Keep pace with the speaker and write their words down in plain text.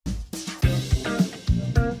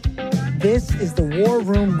This is the War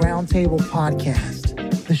Room Roundtable podcast,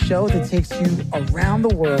 the show that takes you around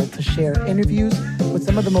the world to share interviews with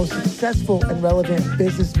some of the most successful and relevant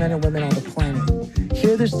businessmen and women on the planet.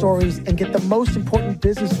 Hear their stories and get the most important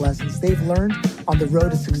business lessons they've learned on the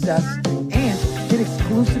road to success, and get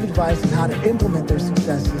exclusive advice on how to implement their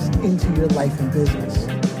successes into your life and business.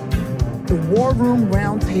 The War Room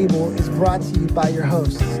Roundtable is brought to you by your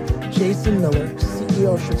hosts, Jason Miller,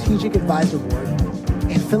 CEO of Strategic Advisor Board,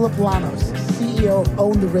 and Philip Lanos, CEO of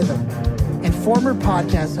Own the Rhythm, and former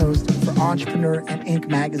podcast host for Entrepreneur and Inc.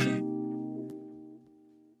 magazine.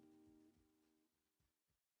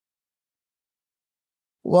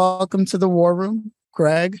 Welcome to the War Room,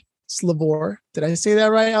 Greg Zlevor. Did I say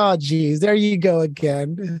that right? Oh, geez, there you go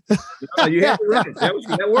again. No, you had it right.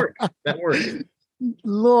 That worked. That worked.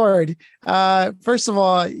 Lord, first of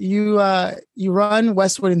all, you run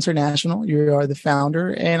Westwood International. You are the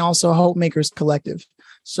founder and also Hope Makers Collective.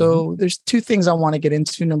 So there's two things I want to get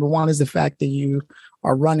into. Number one is the fact that you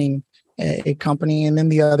are running a company, and then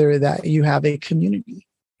the other that you have a community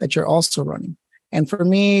that you're also running. And for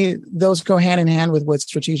me, those go hand in hand with what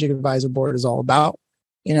Strategic Advisor Board is all about,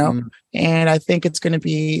 and I think it's going to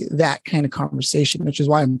be that kind of conversation, which is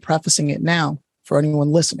why I'm prefacing it now for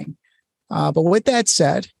anyone listening. But with that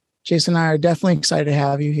said, Jason and I are definitely excited to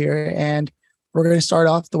have you here. And we're going to start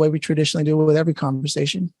off the way we traditionally do with every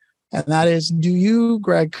conversation. And that is, do you,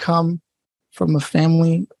 Greg, come from a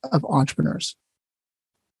family of entrepreneurs?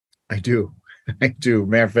 I do.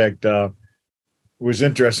 Matter of fact, it was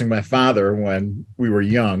interesting. My father, when we were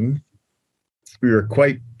young, we were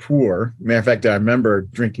quite poor. Matter of fact, I remember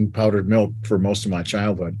drinking powdered milk for most of my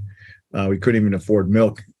childhood. We couldn't even afford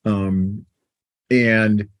milk.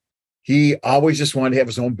 And he always just wanted to have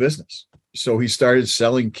his own business. So he started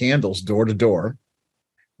selling candles door to door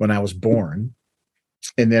when I was born,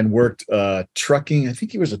 and then worked trucking. I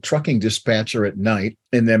think he was a trucking dispatcher at night.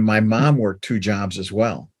 And then my mom worked two jobs as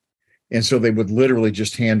well. And so they would literally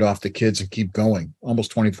just hand off the kids and keep going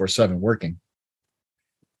almost 24/7 working.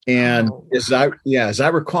 And as I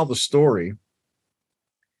recall the story,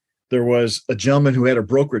 there was a gentleman who had a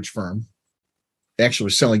brokerage firm, actually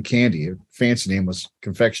was selling candy. A fancy name was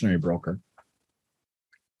confectionery broker.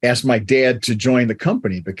 Asked my dad to join the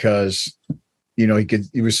company because,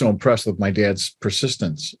 he was so impressed with my dad's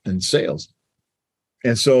persistence in sales.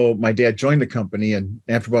 And so my dad joined the company, and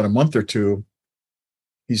after about a month or two,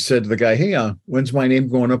 he said to the guy, "Hey, when's my name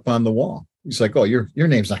going up on the wall?" He's like, "Oh, your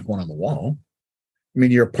name's not going on the wall. I mean,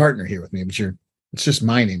 you're a partner here with me, but it's just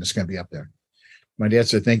my name that's going to be up there." My dad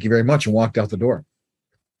said, "Thank you very much," and walked out the door.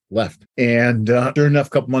 Left. And sure enough, a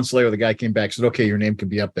couple months later, the guy came back and said, "Okay, your name can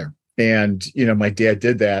be up there." And, my dad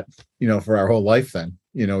did that, for our whole life then.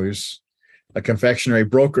 He was a confectionery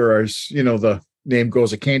broker, or as, the name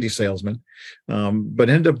goes, a candy salesman, but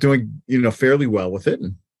ended up doing, fairly well with it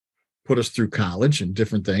and put us through college and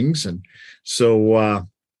different things. And so,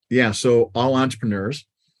 so all entrepreneurs.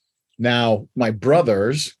 Now, my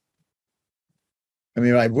brothers,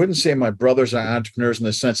 I wouldn't say my brothers are entrepreneurs in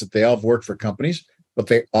the sense that they all have worked for companies, but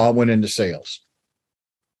they all went into sales.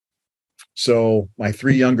 So my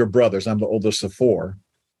three younger brothers, I'm the oldest of four,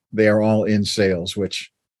 they are all in sales,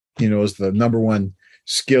 which, is the number one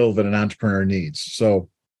skill that an entrepreneur needs. So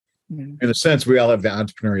in a sense, we all have the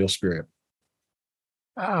entrepreneurial spirit.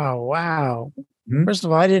 Oh, wow. Mm-hmm. First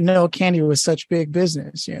of all, I didn't know candy was such big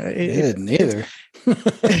business. I didn't either.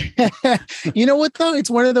 You know what, though?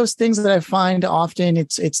 It's one of those things that I find often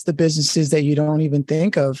it's the businesses that you don't even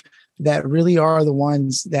think of that really are the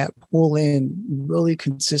ones that pull in really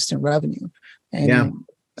consistent revenue. And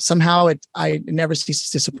somehow it never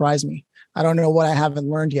ceases to surprise me. I don't know what I haven't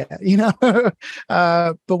learned yet,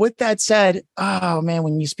 but with that said, oh man,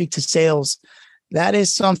 when you speak to sales, that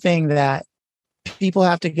is something that people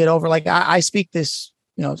have to get over. Like I speak this,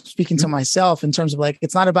 speaking to myself in terms of like,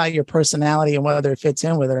 it's not about your personality and whether it fits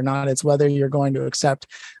in with it or not. It's whether you're going to accept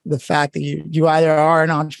the fact that you either are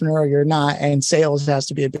an entrepreneur or you're not. And sales has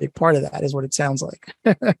to be a big part of that, is what it sounds like.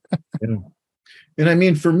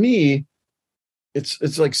 And for me,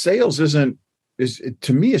 it's like sales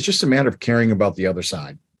to me, it's just a matter of caring about the other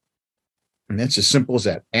side. And that's as simple as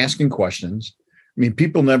that. Asking questions.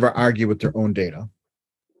 People never argue with their own data.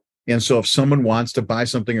 And so if someone wants to buy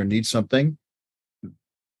something or needs something,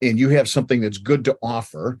 and you have something that's good to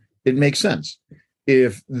offer, it makes sense.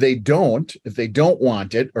 If they don't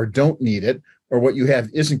want it or don't need it, or what you have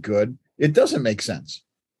isn't good, it doesn't make sense.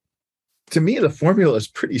 To me, the formula is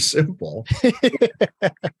pretty simple.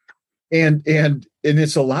 And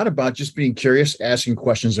it's a lot about just being curious, asking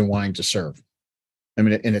questions, and wanting to serve.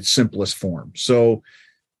 In its simplest form. So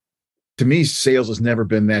to me, sales has never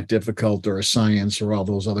been that difficult or a science or all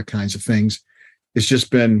those other kinds of things. It's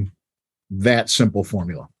just been that simple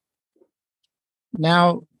formula.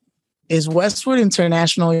 Now, is Westwood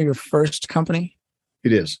International your first company?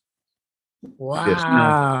 It is. Wow. It is.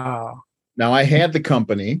 Now, I had the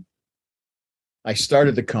company. I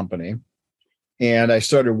started the company, and I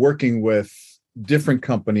started working with different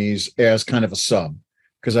companies as kind of a sub,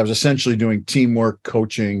 because I was essentially doing teamwork,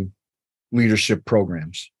 coaching, leadership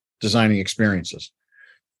programs, designing experiences.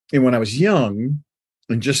 And when I was young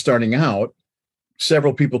and just starting out,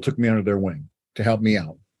 several people took me under their wing to help me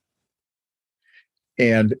out.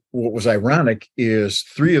 And what was ironic is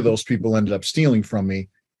 3 of those people ended up stealing from me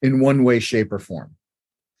in one way, shape, or form.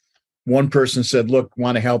 One person said, look,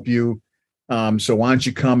 want to help you. So why don't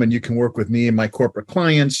you come and you can work with me and my corporate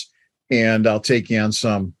clients, and I'll take you on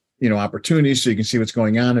some, opportunities so you can see what's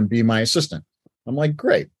going on and be my assistant. I'm like,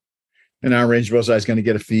 great. And our arrangement was I was going to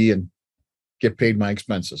get a fee and get paid my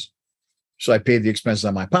expenses. So I paid the expenses out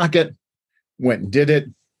of my pocket, went and did it.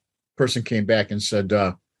 Person came back and said,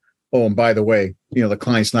 oh, and by the way, the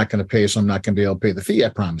client's not going to pay, so I'm not going to be able to pay the fee I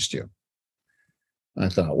promised you. I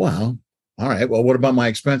thought, well, all right, well, what about my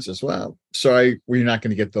expenses? Well, sorry, we're not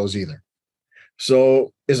going to get those either.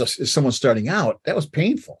 So as someone starting out, that was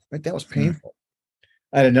painful, right? That was painful.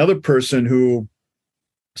 I had another person who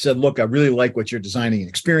said, look, I really like what you're designing and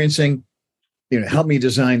experiencing. Help me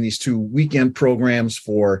design these 2 weekend programs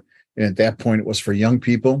for, and at that point it was for young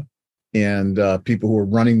people and people who were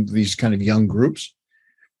running these kind of young groups.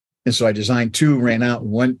 And so I designed 2, went out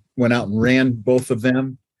and ran both of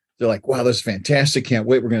them. They're like, wow, this is fantastic. Can't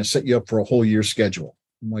wait. We're going to set you up for a whole year schedule.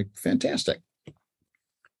 I'm like, fantastic.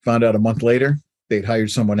 Found out a month later, they'd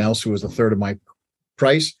hired someone else who was a third of my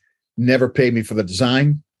price, never paid me for the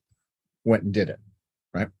design, went and did it.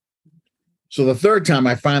 Right. So the third time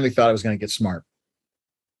I finally thought I was going to get smart.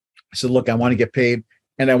 I said, look, I want to get paid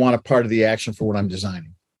and I want a part of the action for what I'm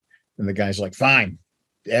designing. And the guy's like, fine,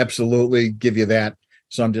 absolutely, give you that.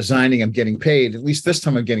 So I'm designing, I'm getting paid. At least this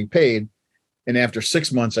time I'm getting paid. And after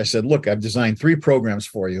 6 months, I said, look, I've designed 3 programs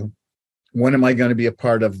for you. When am I going to be a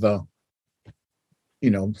part of the,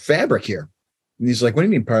 fabric here? And he's like, what do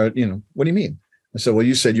you mean part? What do you mean? I said, well,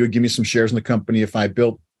 you said you would give me some shares in the company if I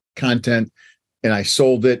built content and I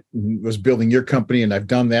sold it and was building your company. And I've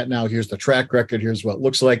done that now. Here's the track record. Here's what it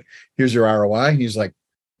looks like. Here's your ROI. And he's like,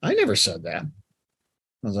 I never said that.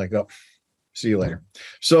 I was like, oh, see you later.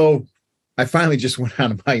 So I finally just went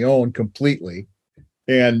on my own completely.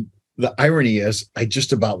 And the irony is I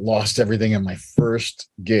just about lost everything in my first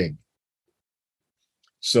gig.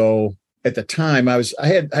 So at the time I've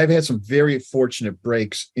had some very fortunate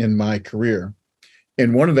breaks in my career.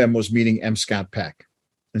 And one of them was meeting M. Scott Peck.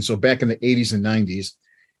 And so back in the 80s and 90s,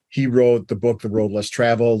 he wrote the book, The Road Less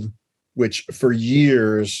Traveled, which for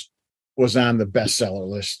years was on the bestseller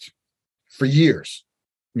list for years.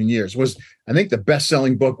 Years was, I think, the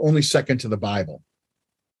best-selling book, only second to the Bible,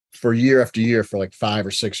 for year after year for like 5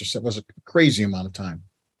 or 6 or 7. It was a crazy amount of time.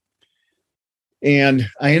 And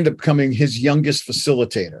I ended up becoming his youngest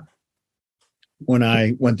facilitator when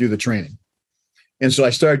I went through the training. And so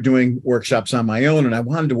I started doing workshops on my own, and I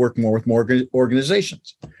wanted to work more with more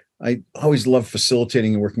organizations. I always loved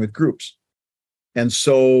facilitating and working with groups. And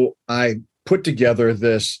so I put together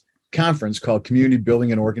this conference called Community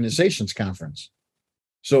Building and Organizations Conference.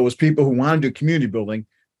 So it was people who wanted to do community building,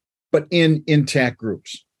 but in intact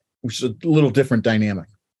groups, which is a little different dynamic.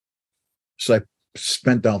 So I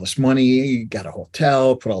spent all this money, got a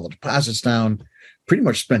hotel, put all the deposits down, pretty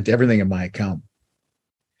much spent everything in my account.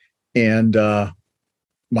 And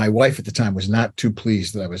my wife at the time was not too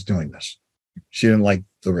pleased that I was doing this. She didn't like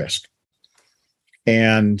the risk.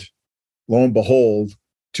 And lo and behold,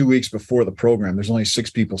 2 weeks before the program, there's only 6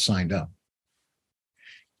 people signed up.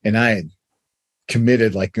 And I had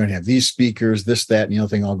committed, like, going to have these speakers, this, that, and the other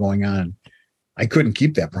thing all going on. I couldn't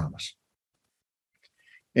keep that promise.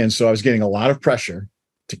 And so I was getting a lot of pressure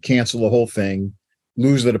to cancel the whole thing,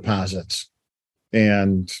 lose the deposits.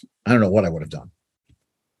 And I don't know what I would have done.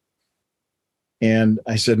 And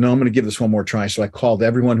I said, no, I'm going to give this one more try. So I called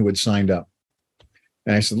everyone who had signed up.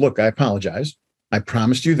 And I said, look, I apologize. I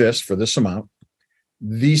promised you this for this amount.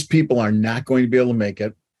 These people are not going to be able to make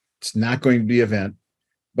it. It's not going to be an event,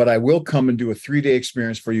 but I will come and do a 3-day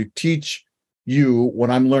experience for you, teach you what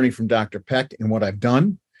I'm learning from Dr. Peck and what I've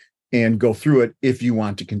done, and go through it if you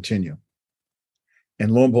want to continue.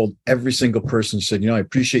 And lo and behold, every single person said, I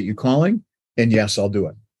appreciate you calling. And yes, I'll do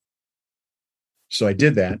it. So I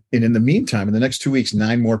did that. And in the meantime, in the next 2 weeks,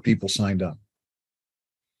 9 more people signed up.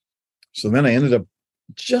 So then I ended up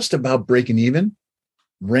just about breaking even,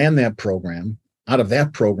 ran that program. Out of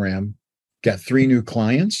that program, got 3 new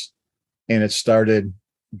clients, and it started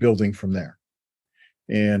building from there.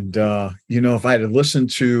 And, if I had listened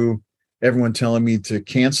to everyone telling me to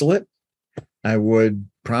cancel it, I would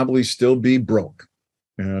probably still be broke.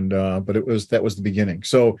 And, but that was the beginning.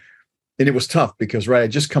 So, and it was tough because, right, I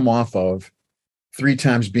just come off of 3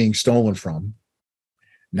 times being stolen from.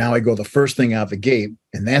 Now I go the first thing out the gate,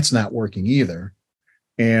 and that's not working either.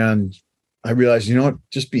 And I realized, you know what,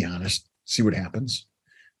 just be honest, see what happens.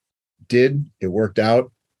 It worked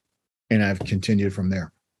out, and I've continued from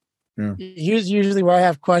there. Yeah. Usually where I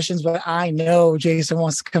have questions, but I know Jason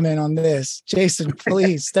wants to come in on this. Jason,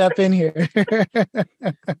 please step in here.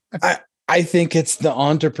 I think it's the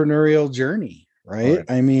entrepreneurial journey, right?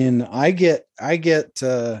 I mean, I get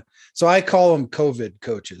so I call them COVID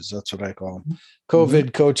coaches. That's what I call them.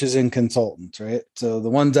 COVID coaches and consultants, right? So the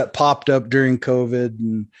ones that popped up during COVID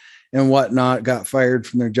and whatnot got fired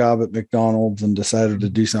from their job at McDonald's and decided to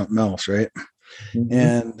do something else, right?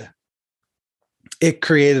 And it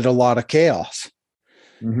created a lot of chaos,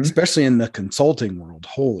 especially in the consulting world.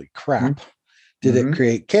 Holy crap. Did it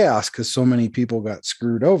create chaos because so many people got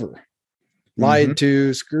screwed over, lied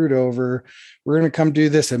to, screwed over. We're going to come do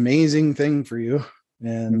this amazing thing for you.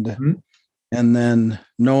 And then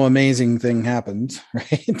no amazing thing happens,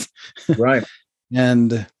 right? Right.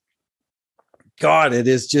 And God, it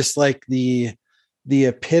is just like the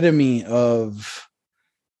epitome of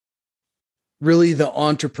really the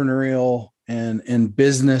entrepreneurial and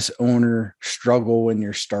business owner struggle when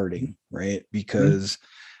you're starting, right? Because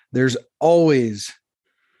there's always,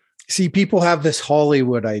 people have this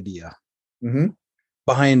Hollywood idea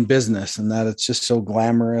behind business and that it's just so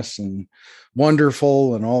glamorous and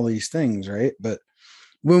wonderful and all these things, right? But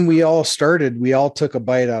when we all started, we all took a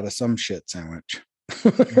bite out of some shit sandwich.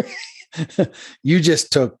 You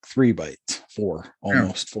just took 3 bites, 4,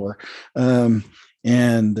 almost 4.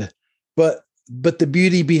 But the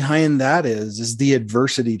beauty behind that is the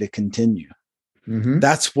adversity to continue.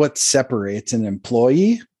 That's what separates an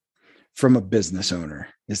employee from a business owner,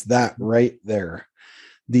 is that right there.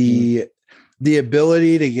 The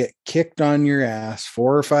ability to get kicked on your ass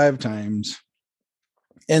 4 or 5 times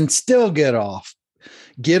and still get up,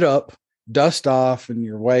 dust off, and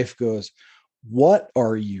your wife goes, "What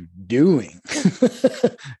are you doing?"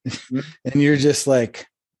 And you're just like,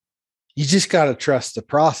 you just got to trust the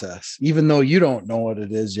process, even though you don't know what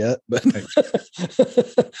it is yet, but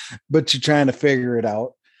but you're trying to figure it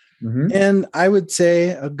out. And I would say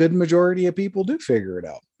a good majority of people do figure it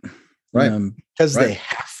out, right? Because they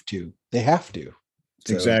have to.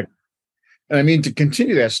 So. Exactly. And I mean, to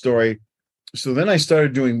continue that story, so then I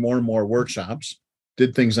started doing more and more workshops,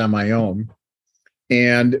 did things on my own,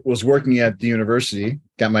 and was working at the university,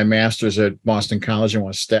 got my master's at Boston College and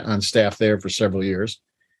was on staff there for several years.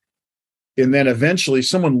 And then eventually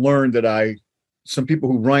someone learned that some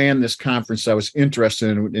people who ran this conference I was interested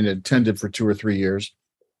in and attended for 2 or 3 years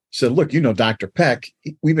said, "Look, Dr. Peck,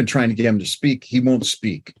 we've been trying to get him to speak. He won't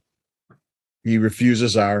speak. He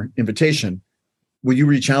refuses our invitation. Will you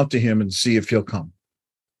reach out to him and see if he'll come?"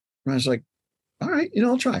 And I was like, "All right,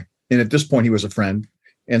 I'll try." And at this point he was a friend.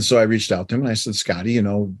 And so I reached out to him and I said, "Scotty,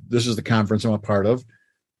 this is the conference I'm a part of.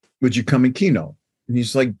 Would you come and keynote?" And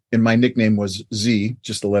he's like, and my nickname was Z,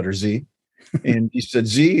 just the letter Z. And he said,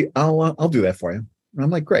 "Z, I'll do that for you." And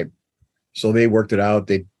I'm like, "Great." So they worked it out.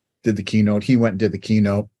 They did the keynote. He went and did the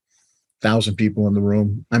keynote. 1,000 people in the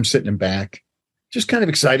room. I'm sitting in back, just kind of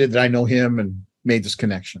excited that I know him and made this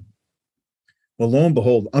connection. Well, lo and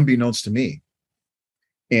behold, unbeknownst to me,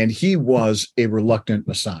 and he was a reluctant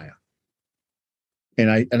Messiah. And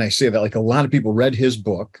I say that like a lot of people read his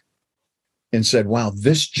book and said, "Wow,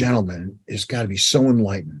 this gentleman has got to be so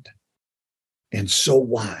enlightened and so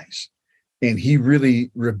wise." And he really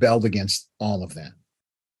rebelled against all of that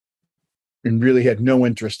and really had no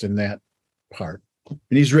interest in that part. And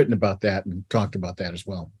he's written about that and talked about that as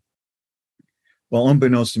well. Well,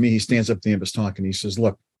 unbeknownst to me, he stands up at the end of his talk and he says,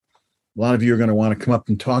 "Look, a lot of you are going to want to come up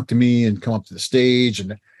and talk to me and come up to the stage,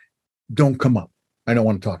 and don't come up. I don't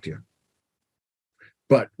want to talk to you.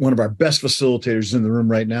 But one of our best facilitators is in the room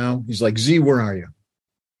right now. He's like, 'Z, where are you?'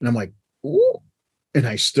 And I'm like, 'Ooh.' And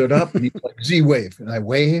I stood up and he's like, 'Z, wave.' And I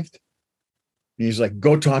waved. And he's like,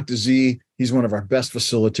 'Go talk to Z. He's one of our best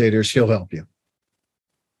facilitators. He'll help you.'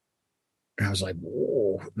 And I was like,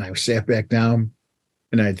 'Whoa.' And I sat back down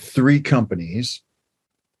and I had 3 companies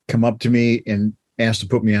come up to me and asked to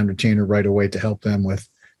put me on retainer right away to help them with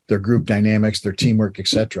their group dynamics, their teamwork,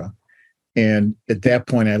 etc. And at that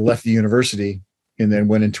point, I left the university and then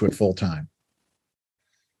went into it full time.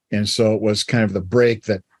 And so it was kind of the break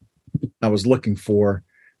that I was looking for,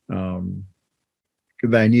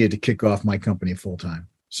 that I needed to kick off my company full time.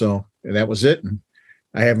 So that was it. And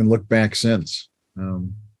I haven't looked back since.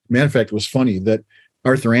 Matter of fact, it was funny that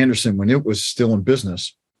Arthur Andersen, when it was still in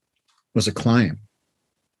business, was a client,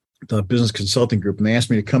 the business consulting group, and they asked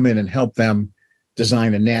me to come in and help them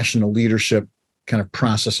design a national leadership kind of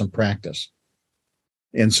process and practice.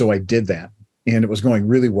 And so I did that, and it was going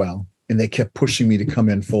really well. And they kept pushing me to come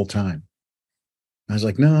in full time. I was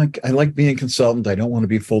like, no, I like being a consultant. I don't want to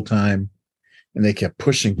be full time. And they kept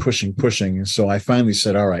pushing. And so I finally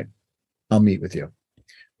said, all right, I'll meet with you.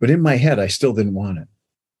 But in my head, I still didn't want it.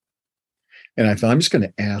 And I thought, I'm just going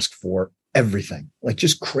to ask for everything, like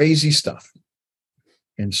just crazy stuff.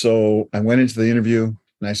 And so I went into the interview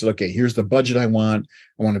and I said, okay, here's the budget I want.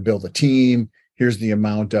 I want to build a team. Here's the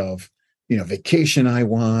amount of, vacation I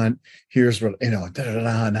want. Here's what,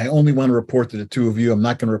 and I only want to report to the two of you. I'm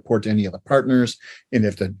not going to report to any of the partners. And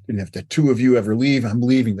if the two of you ever leave, I'm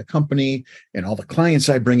leaving the company. And all the clients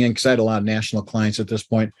I bring in, because I had a lot of national clients at this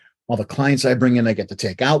point, all the clients I bring in, I get to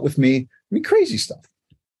take out with me. I mean, crazy stuff.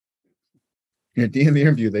 And at the end of the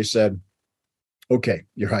interview, they said, okay,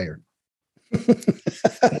 you're hired.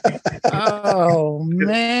 Oh,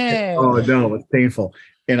 man. Oh, no, it's painful.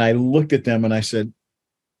 And I looked at them and I said,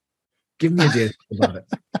 give me a day about it.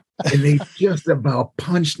 And they just about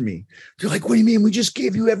punched me. They're like, what do you mean? We just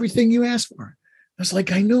gave you everything you asked for. I was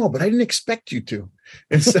like, I know, but I didn't expect you to.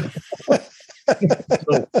 And so,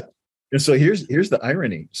 here's the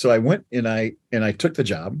irony. So I went and I took the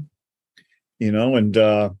job, and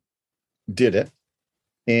did it.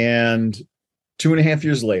 And 2.5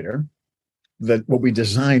 years later, that what we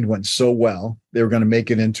designed went so well, they were going to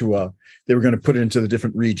make it they were going to put it into the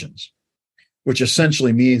different regions, which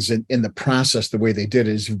essentially means in the process, the way they did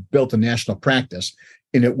it is you built a national practice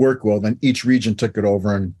and it worked well. Then each region took it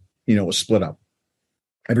over and, it was split up.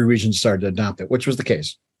 Every region started to adopt it, which was the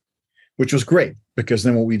case, which was great because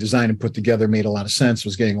then what we designed and put together made a lot of sense,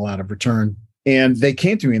 was getting a lot of return. And they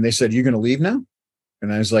came to me and they said, you're going to leave now?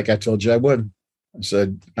 And I was like, I told you I would. I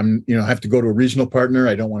said, I have to go to a regional partner.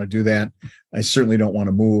 I don't want to do that. I certainly don't want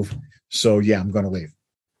to move. So yeah, I'm going to leave.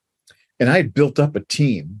 And I had built up a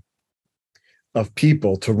team of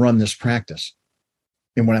people to run this practice.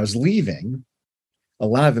 And when I was leaving, a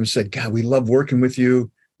lot of them said, God, we love working with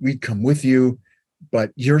you. We'd come with you,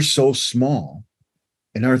 but you're so small.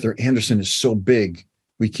 And Arthur Andersen is so big,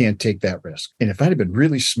 we can't take that risk. And if I'd have been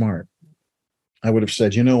really smart, I would have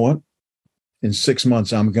said, you know what? In 6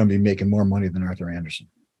 months, I'm going to be making more money than Arthur Andersen.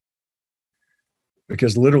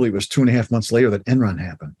 Because literally it was 2.5 months later that Enron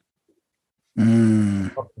happened.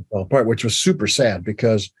 Fell apart, which was super sad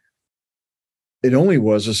because it only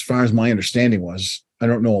was, as far as my understanding was, I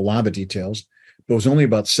don't know a lot of the details, but it was only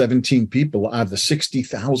about 17 people out of the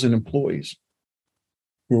 60,000 employees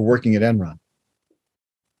who were working at Enron.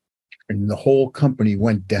 And the whole company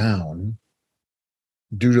went down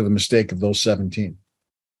due to the mistake of those 17.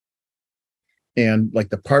 And like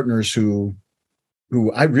the partners who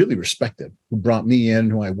I really respected, who brought me in,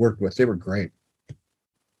 who I worked with, they were great. I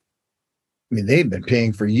mean, they'd been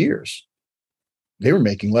paying for years. They were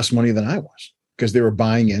making less money than I was because they were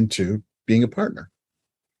buying into being a partner.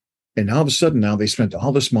 And all of a sudden now they spent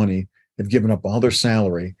all this money, they've given up all their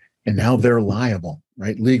salary, and now they're liable,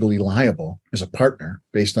 right? Legally liable as a partner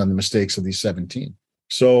based on the mistakes of these 17.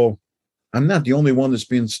 So I'm not the only one that's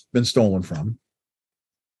been stolen from.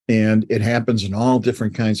 And it happens in all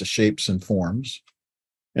different kinds of shapes and forms.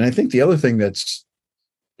 And I think the other thing that's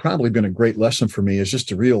probably been a great lesson for me is just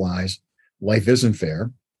to realize life isn't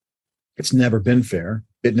fair. It's never been fair.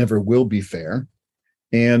 It never will be fair.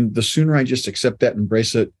 And the sooner I just accept that,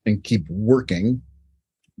 embrace it, and keep working,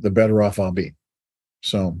 the better off I'll be.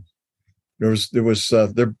 So it's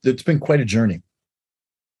been quite a journey.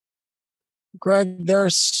 Greg, there are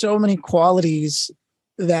so many qualities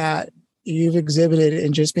that you've exhibited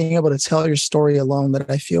in just being able to tell your story alone that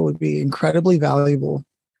I feel would be incredibly valuable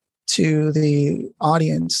to the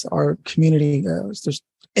audience, our community.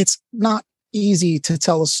 It's not easy to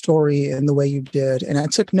tell a story in the way you did. And I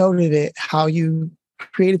took note of it, how you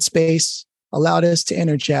created space, allowed us to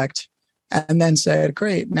interject, and then said,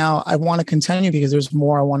 great, now I want to continue because there's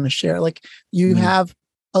more I want to share. Like you have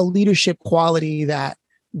a leadership quality that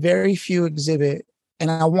very few exhibit,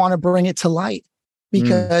 and I want to bring it to light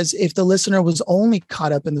because if the listener was only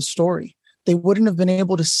caught up in the story, they wouldn't have been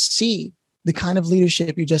able to see the kind of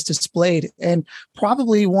leadership you just displayed. And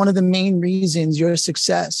probably one of the main reasons your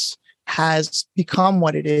success has become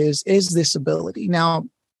what it is this ability. Now,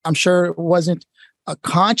 I'm sure it wasn't a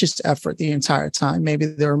conscious effort the entire time. Maybe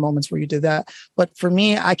there were moments where you did that. But for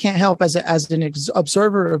me, I can't help as an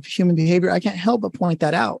observer of human behavior, I can't help but point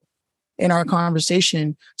that out in our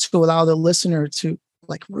conversation to allow the listener to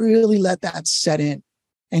like really let that set in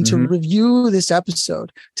and to review this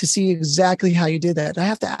episode to see exactly how you did that. I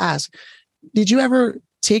have to ask, did you ever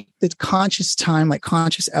take the conscious time, like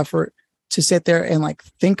conscious effort to sit there and like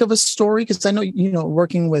think of a story? Because I know,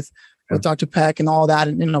 working with Dr. Peck and all that,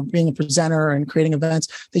 and, being a presenter and creating events,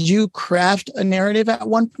 did you craft a narrative at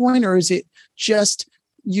one point, or is it just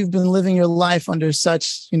you've been living your life under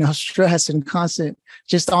such, stress and constant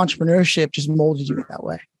just entrepreneurship just molded you that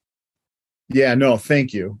way? Yeah, no,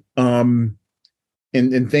 thank you. And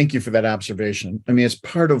thank you for that observation. I mean, it's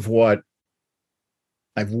part of what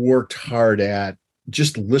I've worked hard at,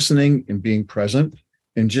 just listening and being present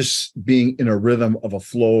and just being in a rhythm of a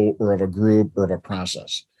flow or of a group or of a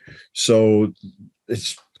process. So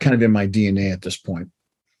it's kind of in my DNA at this point.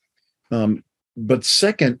 But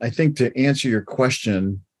second, I think to answer your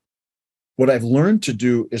question, what I've learned to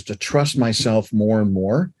do is to trust myself more and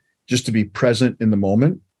more, just to be present in the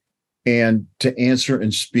moment and to answer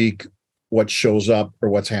and speak what shows up or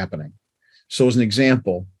what's happening. So as an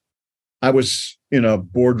example, I was in a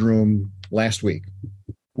boardroom last week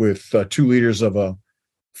with two leaders of a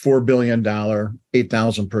 $4 billion,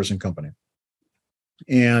 8,000 person company.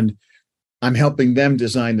 And I'm helping them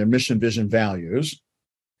design their mission, vision, values.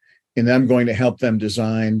 And I'm going to help them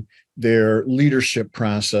design their leadership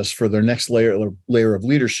process for their next layer of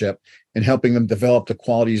leadership, and helping them develop the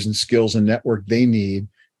qualities and skills and network they need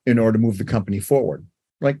in order to move the company forward.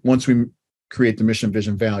 Like once we create the mission,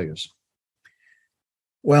 vision, values.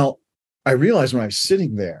 Well, I realized when I was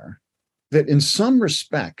sitting there that in some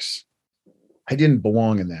respects, I didn't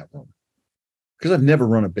belong in that room because I've never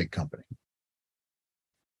run a big company.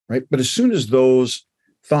 Right. But as soon as those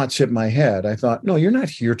thoughts hit my head, I thought, no, you're not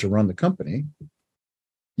here to run the company.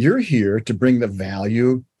 You're here to bring the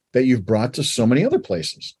value that you've brought to so many other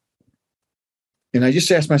places. And I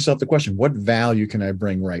just asked myself the question, what value can I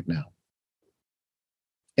bring right now?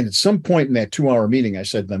 And at some point in that 2-hour meeting, I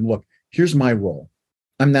said to them, look, here's my role.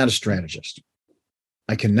 I'm not a strategist.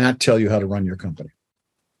 I cannot tell you how to run your company.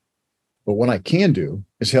 But what I can do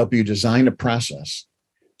is help you design a process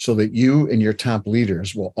so that you and your top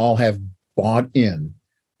leaders will all have bought in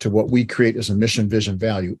to what we create as a mission, vision,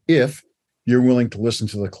 value, if you're willing to listen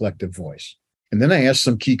to the collective voice. And then I asked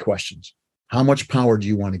some key questions. How much power do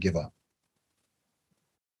you want to give up?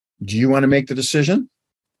 Do you want to make the decision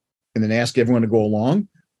and then ask everyone to go along?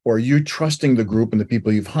 Or are you trusting the group and the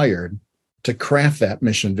people you've hired to craft that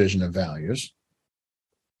mission, vision, and values?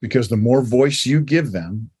 Because the more voice you give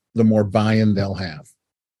them, the more buy-in they'll have.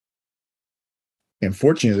 And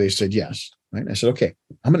fortunately, they said yes. Right? I said, okay,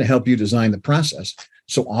 I'm going to help you design the process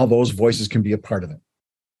so all those voices can be a part of it.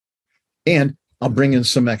 And I'll bring in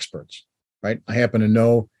some experts, right? I happen to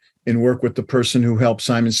know and work with the person who helped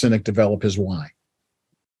Simon Sinek develop his why,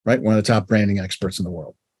 right? One of the top branding experts in the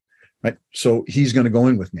world, right? So he's going to go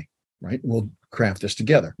in with me, right? We'll craft this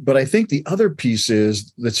together. But I think the other piece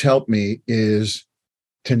that's helped me is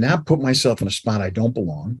to not put myself in a spot I don't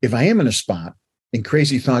belong. If I am in a spot and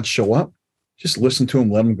crazy thoughts show up, just listen to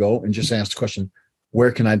them, let them go, and just ask the question,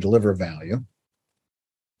 where can I deliver value?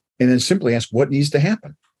 And then simply ask what needs to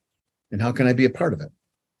happen and how can I be a part of it?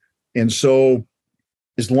 And so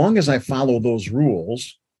as long as I follow those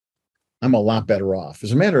rules, I'm a lot better off.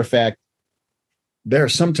 As a matter of fact, there are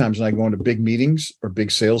sometimes when I go into big meetings or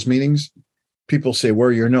big sales meetings, people say, where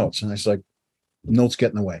are your notes? And I say, like, notes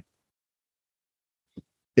get in the way.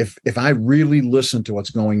 If I really listen to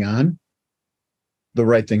what's going on, the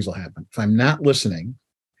right things will happen. If I'm not listening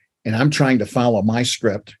and I'm trying to follow my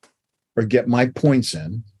script or get my points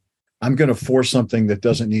in, I'm going to force something that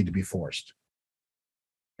doesn't need to be forced.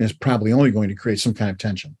 And it's probably only going to create some kind of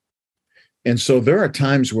tension. And so there are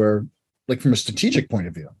times where, like from a strategic point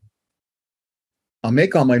of view, I'll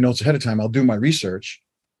make all my notes ahead of time. I'll do my research,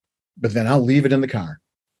 but then I'll leave it in the car.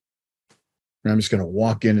 And I'm just going to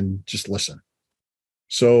walk in and just listen.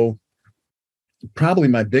 So probably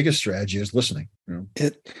my biggest strategy is listening.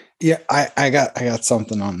 I got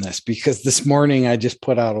something on this because this morning I just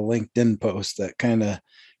put out a LinkedIn post that kind of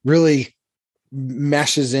really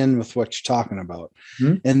meshes in with what you're talking about.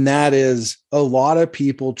 Mm-hmm. And that is a lot of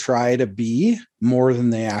people try to be more than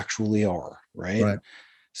they actually are. Right.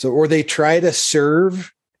 So, or they try to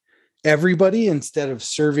serve everybody instead of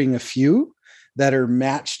serving a few that are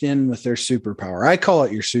matched in with their superpower. I call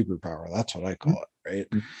it your superpower. That's what I call it. Right.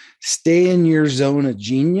 Mm-hmm. Stay in your zone of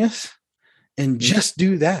genius and just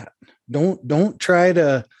do that. Don't try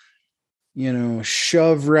to,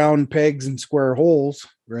 shove round pegs and square holes,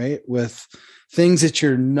 right? With things that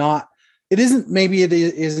you're not, it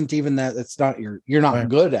isn't even that it's not you're not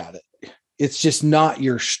good at it. It's just not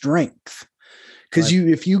your strength. Because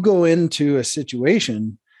if you go into a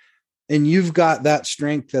situation and you've got that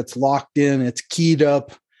strength that's locked in, it's keyed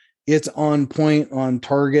up, It's on point, on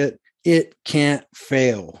target. It can't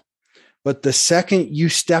fail. But the second you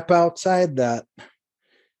step outside that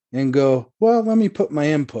and go, well, let me put my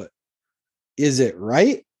input. Is it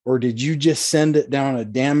right? Or did you just send it down a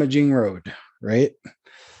damaging road? Right.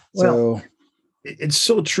 Well, So it's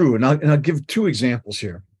so true. And I'll give two examples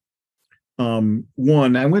here.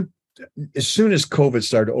 One, I went, as soon as COVID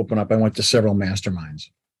started to open up, I went to several masterminds,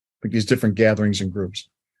 like these different gatherings and groups.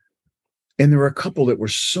 And there were a couple that were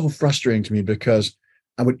so frustrating to me because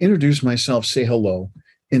I would introduce myself, say hello,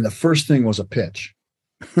 and the first thing was a pitch.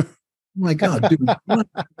 Oh my God, dude, what?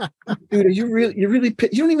 Dude, you really, you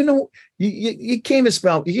don't even know, you can't even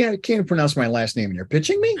spell, you can't even pronounce my last name and you're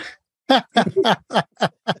pitching me?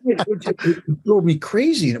 It drove me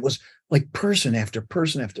crazy. And it was like person after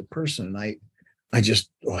person after person. And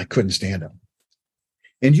I couldn't stand it.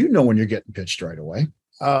 And you know when you're getting pitched right away.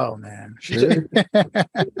 Oh man, sure.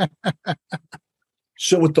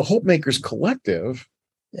 So with the Hope Makers Collective,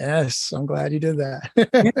 Yes, I'm glad you did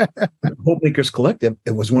that. Hope Makers Collective,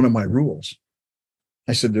 it was one of my rules.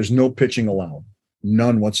 I said, there's no pitching allowed,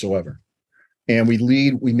 none whatsoever. And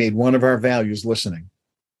we made one of our values listening.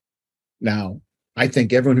 Now, I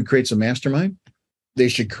think everyone who creates a mastermind, they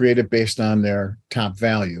should create it based on their top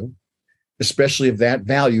value, especially if that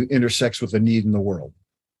value intersects with a need in the world.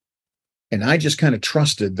 And I just kind of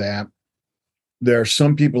trusted that there are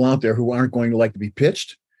some people out there who aren't going to like to be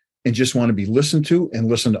pitched and just want to be listened to and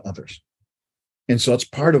listen to others. And so it's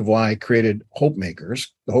part of why I created Hope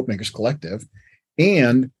Makers, the Hope Makers Collective.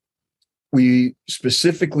 And we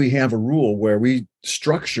specifically have a rule where we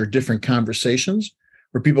structure different conversations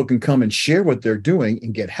where people can come and share what they're doing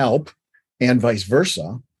and get help and vice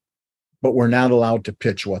versa, but we're not allowed to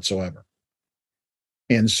pitch whatsoever.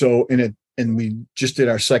 And so and we just did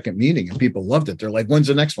our second meeting and people loved it. They're like, when's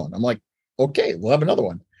the next one? I'm like, okay, we'll have another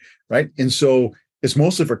one. Right. And so it's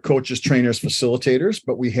mostly for coaches, trainers, facilitators,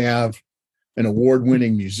 but we have an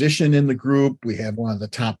award-winning musician in the group. We have one of the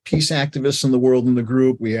top peace activists in the world in the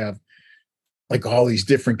group. We have like all these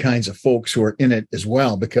different kinds of folks who are in it as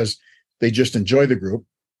well, because they just enjoy the group.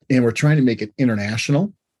 And we're trying to make it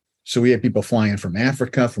international. So we have people flying from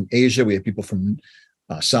Africa, from Asia. We have people from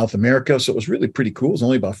South America. So it was really pretty cool. It was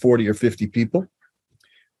only about 40 or 50 people.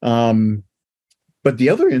 But the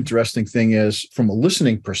other interesting thing is from a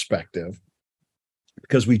listening perspective,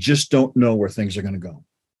 because we just don't know where things are going to go.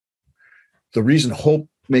 The reason Hope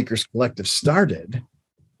Makers Collective started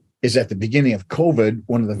is at the beginning of COVID,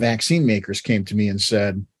 one of the vaccine makers came to me and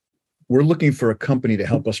said, we're looking for a company to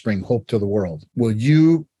help us bring hope to the world. Will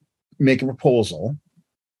you make a proposal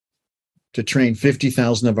to train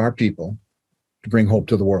 50,000 of our people to bring hope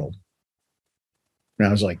to the world? And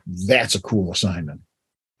I was like, that's a cool assignment.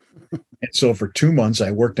 And so for 2 months,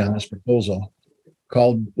 I worked on this proposal,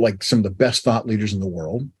 called like some of the best thought leaders in the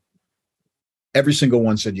world. Every single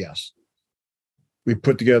one said yes. We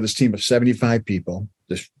put together this team of 75 people,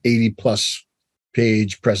 this 80 plus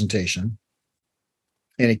page presentation.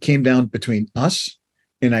 And it came down between us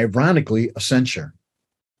and, ironically, Accenture.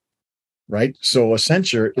 Right. So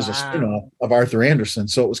Accenture is a spinoff of Arthur Andersen.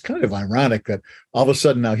 So it was kind of ironic that all of a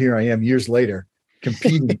sudden now here I am years later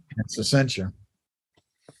competing against Accenture.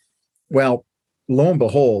 Well, lo and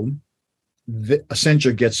behold,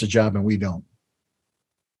 Accenture gets the job and we don't.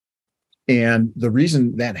 And the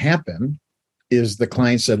reason that happened is the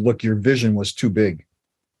client said, look, your vision was too big.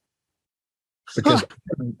 Because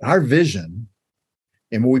our vision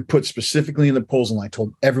and what we put specifically in the proposal, and I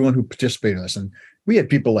told everyone who participated in this, and we had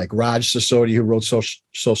people like Raj Sasodi, who wrote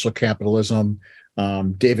Social Capitalism,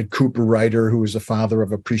 David Cooper Ryder, who was the father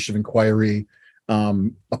of Appreciative Inquiry,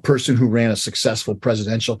 a person who ran a successful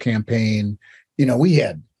presidential campaign. You know, we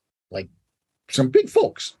had like some big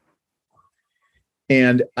folks.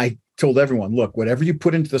 And I told everyone, look, whatever you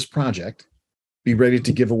put into this project, be ready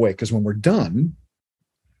to give away. Because when we're done,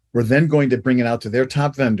 we're then going to bring it out to their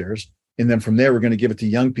top vendors. And then from there, we're going to give it to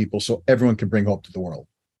young people so everyone can bring hope to the world.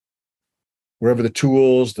 Wherever the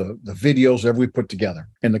tools, the videos, whatever we put together.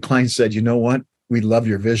 And the client said, you know what? We love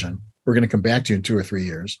your vision. We're going to come back to you in 2 or 3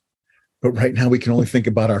 years. But right now we can only think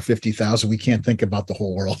about our 50,000. We can't think about the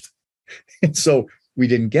whole world. And so we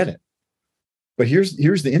didn't get it. But here's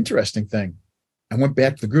the interesting thing. I went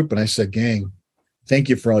back to the group and I said, gang, thank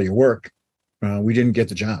you for all your work. We didn't get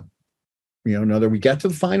the job. You know, we got to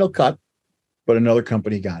the final cut, but another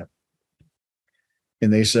company got it.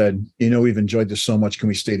 And they said, you know, we've enjoyed this so much. Can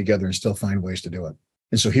we stay together and still find ways to do it?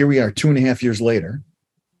 And so here we are 2.5 years later.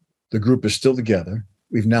 The group is still together.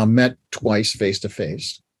 We've now met twice face to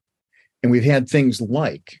face. And we've had things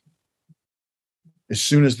like, as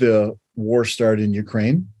soon as the war started in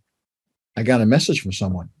Ukraine, I got a message from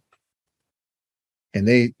someone. And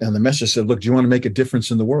the message said, look, do you want to make a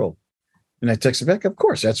difference in the world? And I texted back, of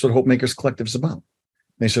course, that's what Hope Makers Collective is about. And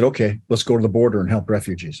they said, okay, let's go to the border and help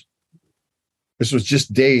refugees. This was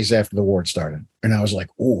just days after the war had started. And I was like,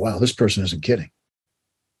 oh, wow, this person isn't kidding.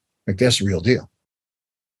 Like, that's the real deal.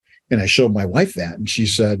 And I showed my wife that, and she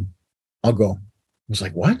said, I'll go. I was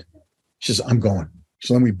like, what? She says, I'm going.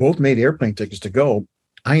 So then we both made airplane tickets to go.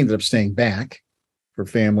 I ended up staying back for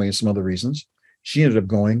family and some other reasons. She ended up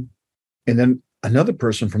going. And then another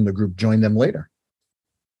person from the group joined them later,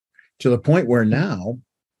 to the point where now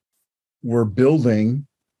we're building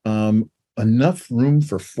enough room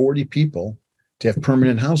for 40 people to have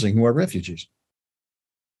permanent housing who are refugees.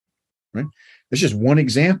 Right? It's just one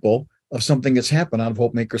example of something that's happened out of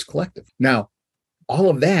Hope Makers Collective. Now, all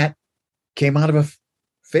of that came out of a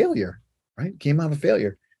failure, right? Came out of a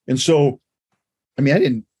failure. And so, I mean, I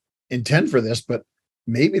didn't intend for this, but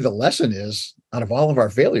maybe the lesson is, out of all of our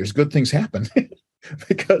failures, good things happen.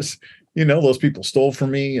 Because, those people stole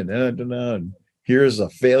from me, and here's a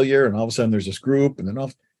failure, and all of a sudden there's this group, and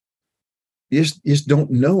then you just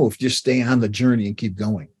don't know if you stay on the journey and keep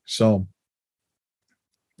going. So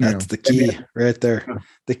that's the key right there.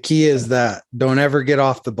 The key is that don't ever get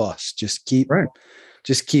off the bus. Just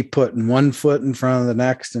keep putting one foot in front of the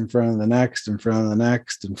next, in front of the next, in front of the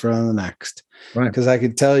next, in front of the next. Right. Because I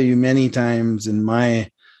could tell you many times in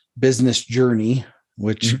my business journey,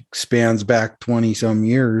 which spans back 20 some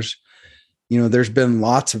years, there's been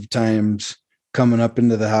lots of times coming up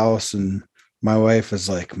into the house, and my wife is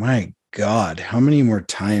like, my God, how many more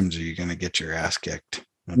times are you going to get your ass kicked?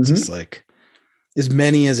 It's just like, as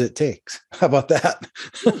many as it takes. How about that?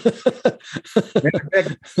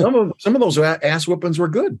 some of those ass whoopings were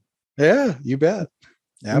good. Yeah, you bet.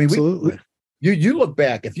 Absolutely. I mean, you look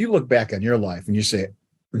back, if you look back on your life and you say,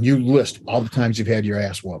 when you list all the times you've had your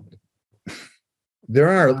ass whooped, there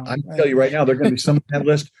are, I can tell you right now, there are going to be some on that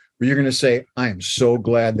list where you're going to say, I am so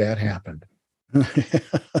glad that happened.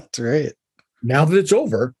 That's right. Now that it's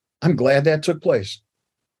over, I'm glad that took place.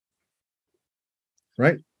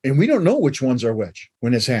 Right? And we don't know which ones are which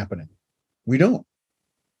when it's happening. We don't.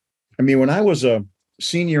 I mean, when I was a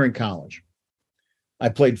senior in college, I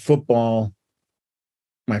played football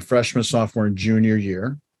my freshman, sophomore, and junior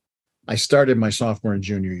year. I started my sophomore and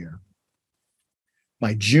junior year.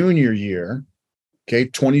 My junior year,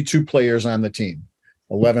 22 players on the team,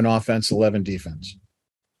 11 offense, 11 defense.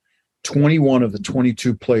 21 of the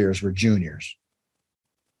 22 players were juniors.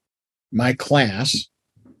 My class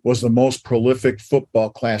was the most prolific football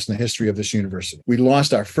class in the history of this university. We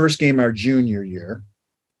lost our first game our junior year.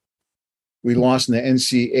 We lost in the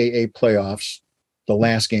NCAA playoffs the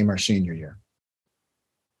last game our senior year.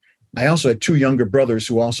 I also had two younger brothers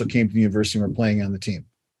who also came to the university and were playing on the team.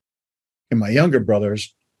 And my younger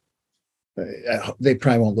brothers, they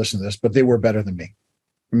probably won't listen to this, but they were better than me.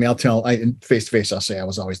 I mean, face to face, I'll say I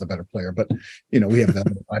was always the better player, but we have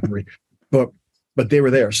that rivalry. But they were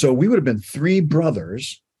there. So we would have been three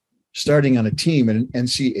brothers starting on a team in an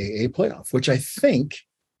NCAA playoff, which I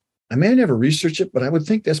may have never researched it, but I would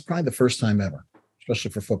think that's probably the first time ever,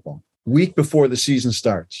 especially for football. Week before the season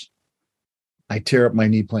starts, I tear up my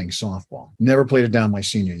knee playing softball. Never played it down my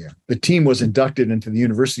senior year. The team was inducted into the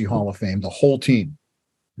University Hall of Fame, the whole team,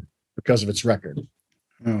 because of its record.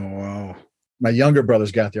 Oh, wow. My younger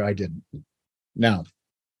brothers got there. I didn't. Now,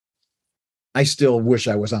 I still wish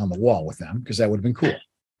I was on the wall with them because that would have been cool.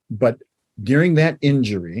 But during that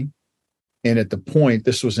injury, and at the point,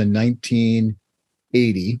 this was in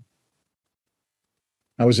 1980,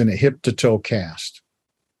 I was in a hip to toe cast,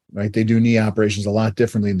 right? They do knee operations a lot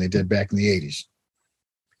differently than they did back in the 80s.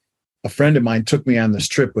 A friend of mine took me on this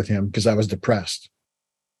trip with him because I was depressed.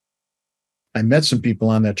 I met some people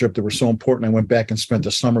on that trip that were so important. I went back and spent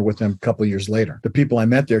the summer with them a couple of years later. The people I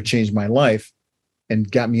met there changed my life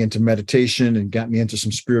and got me into meditation and got me into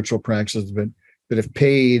some spiritual practices that have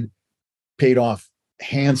paid off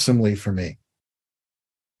handsomely for me,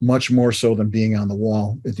 much more so than being on the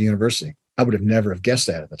wall at the university. I would have never have guessed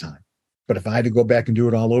that at the time. But if I had to go back and do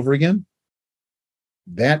it all over again,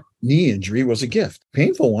 that knee injury was a gift,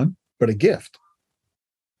 painful one, but a gift.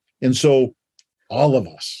 And so all of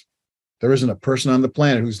us, there isn't a person on the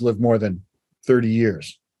planet who's lived more than 30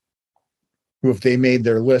 years who, if they made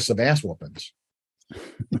their list of ass whoopings,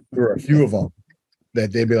 there are a few of them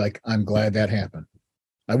that they'd be like, I'm glad that happened.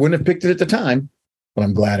 I wouldn't have picked it at the time, but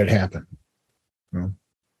I'm glad it happened.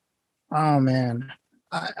 Oh, man.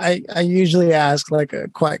 I usually ask,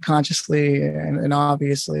 quite consciously and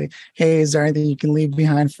obviously, hey, is there anything you can leave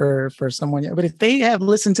behind for someone? But if they have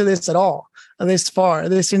listened to this at all, this far,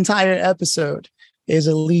 this entire episode is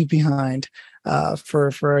a leave behind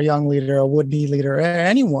for a young leader, a would-be leader, or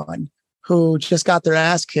anyone who just got their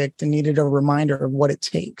ass kicked and needed a reminder of what it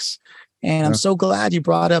takes. And I'm so glad you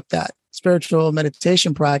brought up that spiritual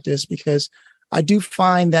meditation practice, because I do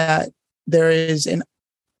find that there is an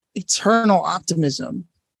eternal optimism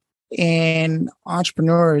in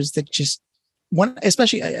entrepreneurs that just want,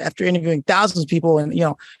 especially after interviewing thousands of people and,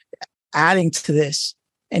 adding to this,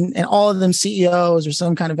 and all of them CEOs or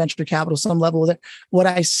some kind of venture capital, some level of it. What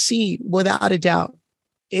I see without a doubt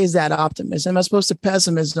is that optimism as opposed to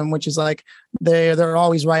pessimism, which is like they're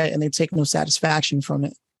always right and they take no satisfaction from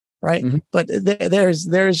it. Right. Mm-hmm. But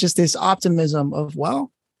there's just this optimism of, well,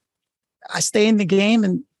 I stay in the game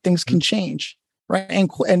and things can change. Right.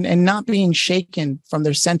 And not being shaken from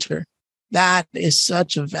their center. That is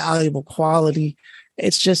such a valuable quality.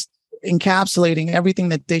 It's just encapsulating everything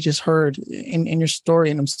that they just heard in your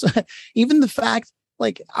story. And even the fact,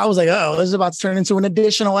 like, I was like, oh, this is about to turn into an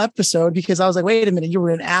additional episode, because I was like, wait a minute, you were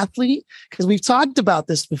an athlete? Because we've talked about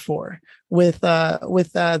this before with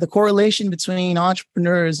the correlation between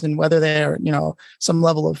entrepreneurs and whether they're, some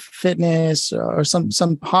level of fitness or some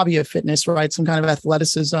hobby of fitness, right? Some kind of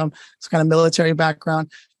athleticism, some kind of military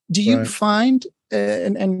background. Do you find,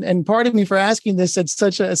 and pardon me for asking this at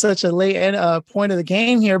such a late point of the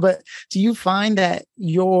game here, but do you find that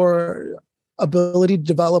your ability to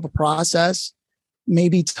develop a process may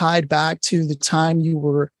be tied back to the time you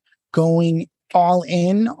were going all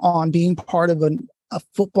in on being part of a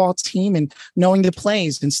football team and knowing the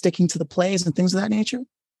plays and sticking to the plays and things of that nature?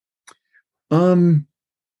 I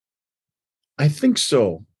think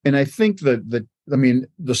so. And I think the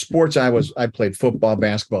sports I played football,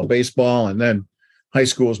 basketball, baseball, and then high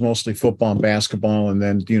school was mostly football and basketball. And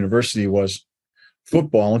then the university was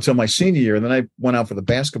football until my senior year. And then I went out for the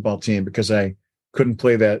basketball team because I couldn't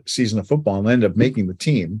play that season of football and ended up making the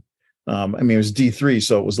team. It was D3,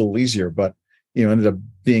 so it was a little easier, but, ended up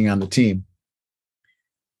being on the team.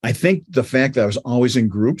 I think the fact that I was always in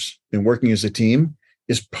groups and working as a team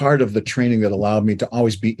is part of the training that allowed me to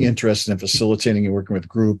always be interested in facilitating and working with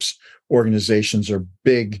groups, organizations, or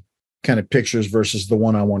big kind of pictures versus the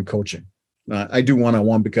one-on-one coaching. I do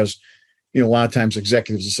one-on-one because, a lot of times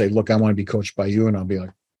executives will say, look, I want to be coached by you. And I'll be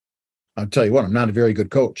like, I'll tell you what, I'm not a very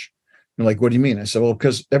good coach. They're like, what do you mean? I said, well,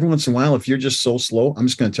 because every once in a while, if you're just so slow, I'm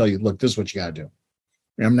just going to tell you, look, this is what you got to do.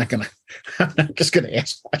 And I'm not just going to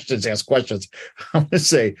ask questions. I'm going to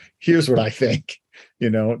say, here's what I think,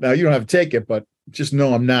 now you don't have to take it, but just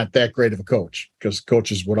know I'm not that great of a coach, because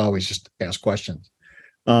coaches would always just ask questions.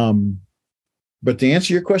 But to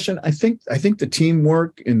answer your question, I think the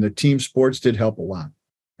teamwork and the team sports did help a lot.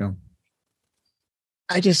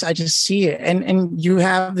 I just see it. And you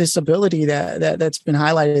have this ability that's been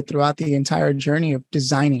highlighted throughout the entire journey of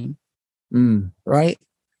designing, right?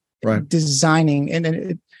 Right. Designing.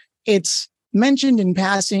 And it's mentioned in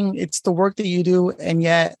passing. It's the work that you do. And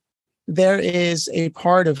yet there is a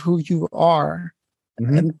part of who you are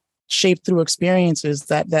and shaped through experiences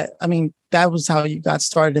that was how you got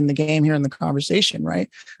started in the game here in the conversation, right?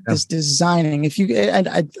 Yeah. This designing. If you,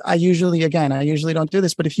 and I usually don't do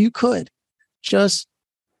this, but if you could just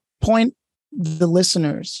point the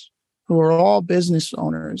listeners who are all business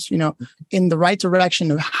owners, in the right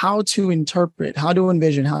direction of how to interpret, how to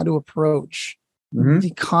envision, how to approach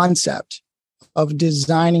the concept of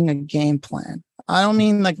designing a game plan. I don't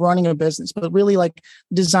mean like running a business, but really like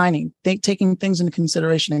designing, taking things into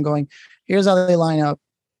consideration and going, here's how they line up.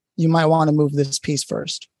 You might want to move this piece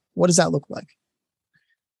first. What does that look like?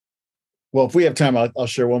 Well, if we have time, I'll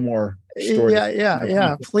share one more story.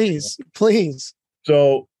 Yeah. Please.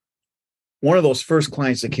 So one of those first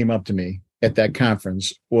clients that came up to me at that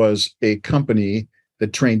conference was a company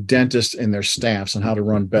that trained dentists and their staffs on how to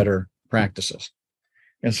run better practices.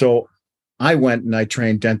 And so I went and I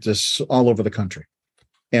trained dentists all over the country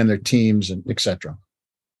and their teams and et cetera.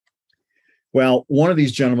 Well, one of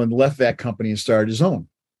these gentlemen left that company and started his own.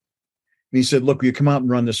 And he said, look, will you come out and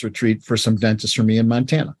run this retreat for some dentists for me in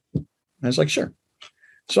Montana? And I was like, sure.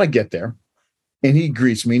 So I get there and he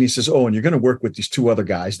greets me and he says, oh, and you're going to work with these two other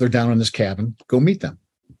guys. They're down in this cabin. Go meet them.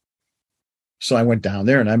 So I went down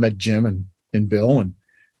there and I met Jim and Bill, and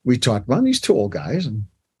we talked about these two old guys, and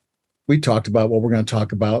we talked about what we're going to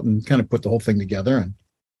talk about and kind of put the whole thing together. And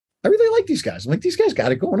I really like these guys. I'm like, these guys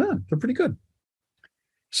got it going on. They're pretty good.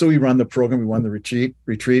 So we run the program. We won the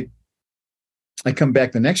retreat. I come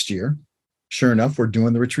back the next year. Sure enough, we're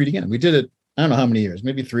doing the retreat again. We did it, I don't know how many years,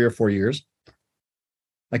 maybe 3 or 4 years.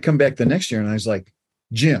 I come back the next year and I was like,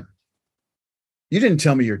 Jim, you didn't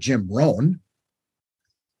tell me you're Jim Rohn.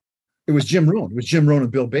 It was Jim Rohn. It was Jim Rohn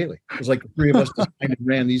and Bill Bailey. It was like the three of us designed and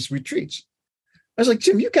ran these retreats. I was like,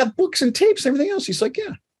 Jim, you got books and tapes and everything else. He's like,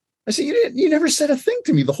 yeah. I said, you never said a thing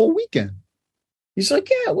to me the whole weekend. He's like,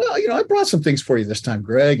 yeah, well, I brought some things for you this time,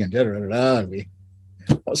 Greg, and da da da da. And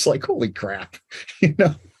I was like, holy crap,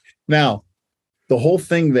 Now, the whole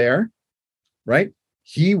thing there, right?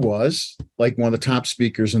 He was like one of the top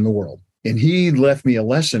speakers in the world, and he left me a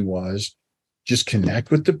lesson: was just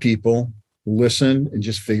connect with the people, listen, and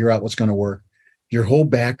just figure out what's going to work. Your whole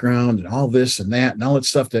background and all this and that and all that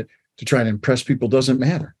stuff that to try to impress people doesn't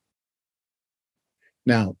matter.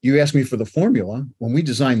 Now, you asked me for the formula. When we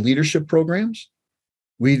design leadership programs,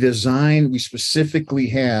 we specifically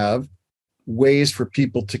have ways for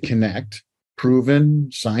people to connect,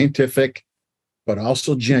 proven, scientific, but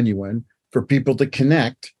also genuine, for people to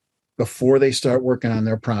connect before they start working on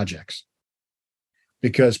their projects.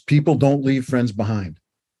 Because people don't leave friends behind,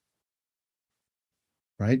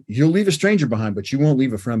 right? You'll leave a stranger behind, but you won't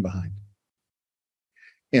leave a friend behind.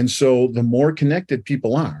 And so the more connected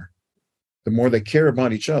people are, the more they care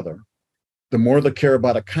about each other, the more they care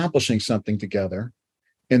about accomplishing something together,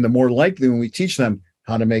 and the more likely when we teach them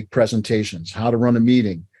how to make presentations, how to run a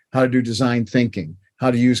meeting, how to do design thinking, how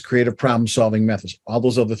to use creative problem-solving methods, all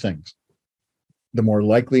those other things, the more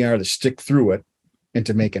likely are to stick through it and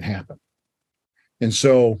to make it happen. And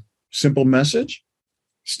so, simple message,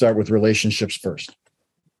 start with relationships first.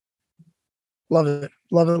 Love it.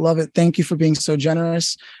 Love it. Love it. Thank you for being so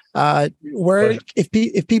generous.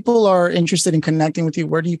 If people are interested in connecting with you,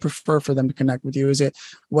 where do you prefer for them to connect with you? Is it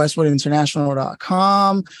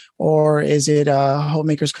westwoodinternational.com or is it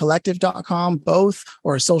homemakerscollective.com, both,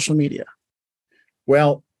 or social media?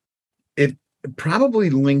 Well, it probably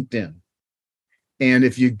LinkedIn. And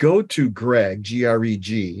if you go to Greg,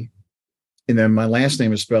 Greg, and then my last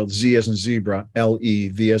name is spelled Z as in zebra, L-E,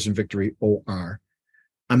 V as in victory, O-R.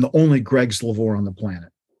 I'm the only Greg Zlevor on the planet.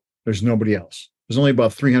 There's nobody else. There's only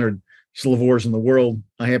about 300 Zlevors in the world.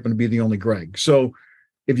 I happen to be the only Greg. So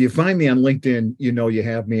if you find me on LinkedIn, you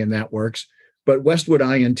have me, and that works. But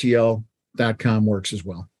westwoodintl.com works as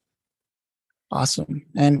well. Awesome.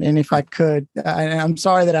 And if I could, I'm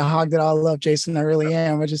sorry that I hogged it all up, Jason, I really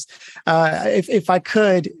am. I just, if I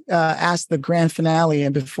could ask the grand finale,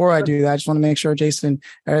 and before I do that, I just want to make sure, Jason,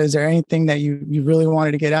 is there anything that you really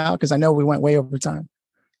wanted to get out? Because I know we went way over time.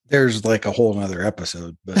 There's like a whole nother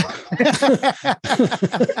episode, but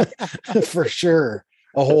for sure,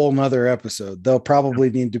 a whole nother episode. There'll probably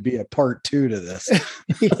need to be a part 2 to this.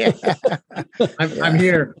 Yeah. I'm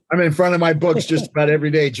here. I'm in front of my books just about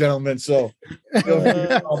every day, gentlemen. So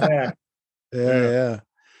all back. Yeah.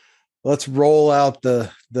 Let's roll out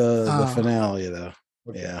the finale, though.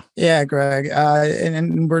 Yeah, Greg.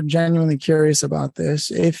 And we're genuinely curious about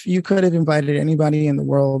this. If you could have invited anybody in the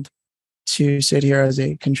world to sit here as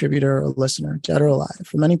a contributor or listener, dead or alive,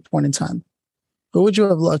 from any point in time, who would you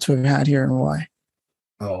have loved to have had here and why?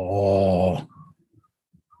 Oh,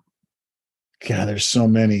 God, there's so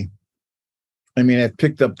many. I mean, I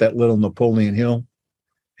picked up that little Napoleon Hill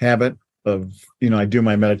habit of, I do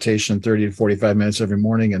my meditation 30 to 45 minutes every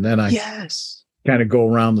morning, and then I kind of go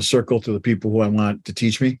around the circle to the people who I want to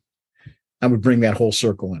teach me. I would bring that whole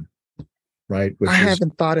circle in, right? I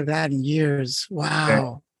haven't thought of that in years.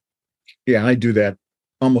 Wow. Yeah, I do that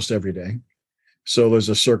almost every day. So there's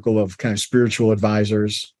a circle of kind of spiritual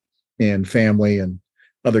advisors and family and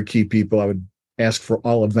other key people. I would ask for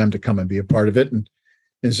all of them to come and be a part of it and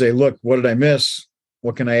say, look, what did I miss?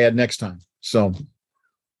 What can I add next time? So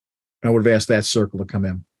I would have asked that circle to come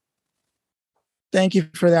in. Thank you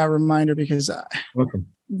for that reminder, because Welcome.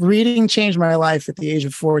 Reading changed my life at the age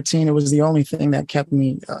of 14. It was the only thing that kept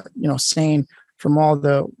me, sane from all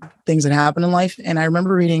the things that happen in life. And I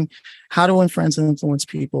remember reading How to Win Friends and Influence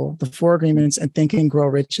People, The 4 Agreements, and Think and Grow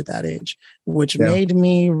Rich at that age, which made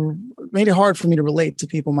it hard for me to relate to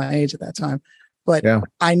people my age at that time. But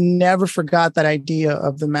I never forgot that idea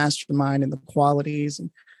of the mastermind and the qualities. And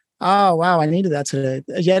oh, wow, I needed that today.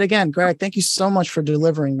 Yet again, Greg, thank you so much for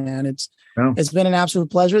delivering, man. It's been an absolute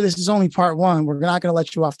pleasure. This is only part 1. We're not going to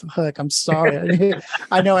let you off the hook. I'm sorry.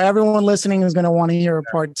 I know everyone listening is going to want to hear a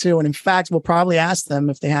part 2. And in fact, we'll probably ask them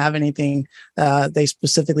if they have anything they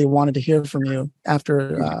specifically wanted to hear from you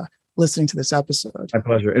after listening to this episode. My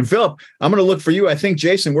pleasure. And Philip, I'm going to look for you. I think,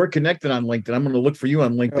 Jason, we're connected on LinkedIn. I'm going to look for you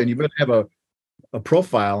on LinkedIn. You better have a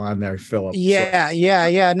profile on there, Philip. Yeah.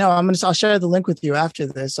 No, I'll share the link with you after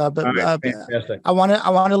this. But fantastic. I want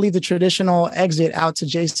to leave the traditional exit out to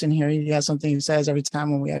Jason here. He has something he says every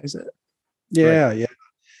time when we exit. Yeah.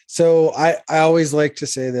 So I always like to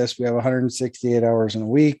say this: we have 168 hours in a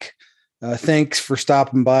week. Thanks for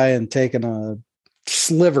stopping by and taking a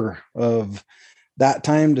sliver of that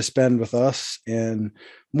time to spend with us. And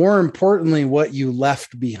more importantly, what you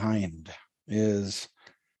left behind is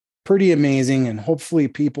pretty amazing. And hopefully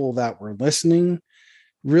people that were listening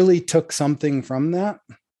really took something from that.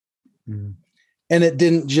 Mhm. And it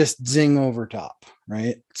didn't just zing over top.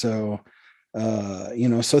 Right. So,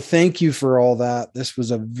 so thank you for all that. This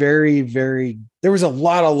was a there was a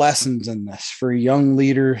lot of lessons in this for a young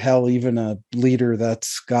leader, hell, even a leader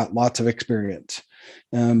that's got lots of experience.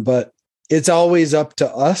 But it's always up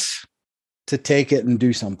to us to take it and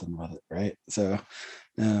do something with it. Right. So,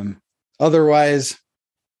 otherwise,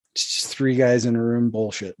 it's just three guys in a room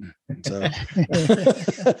bullshitting. So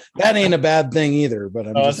that ain't a bad thing either, but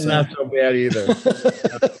it's not so bad either.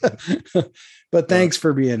 But thanks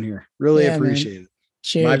for being here. Really appreciate it.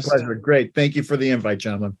 Cheers. My pleasure. Great. Thank you for the invite,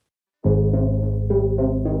 gentlemen.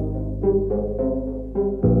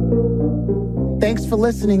 Thanks for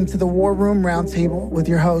listening to the War Room Roundtable with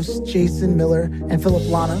your hosts, Jason Miller and Philip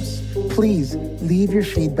Lanos. Please leave your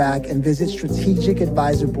feedback and visit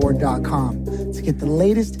strategicadvisorboard.com to get the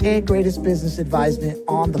latest and greatest business advisement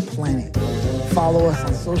on the planet. Follow us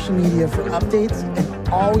on social media for updates, and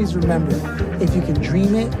always remember, if you can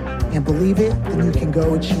dream it and believe it, then you can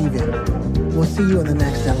go achieve it. We'll see you in the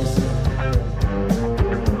next episode.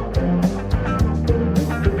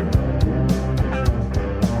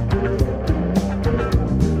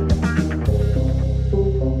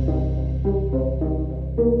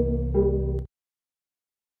 Thank you.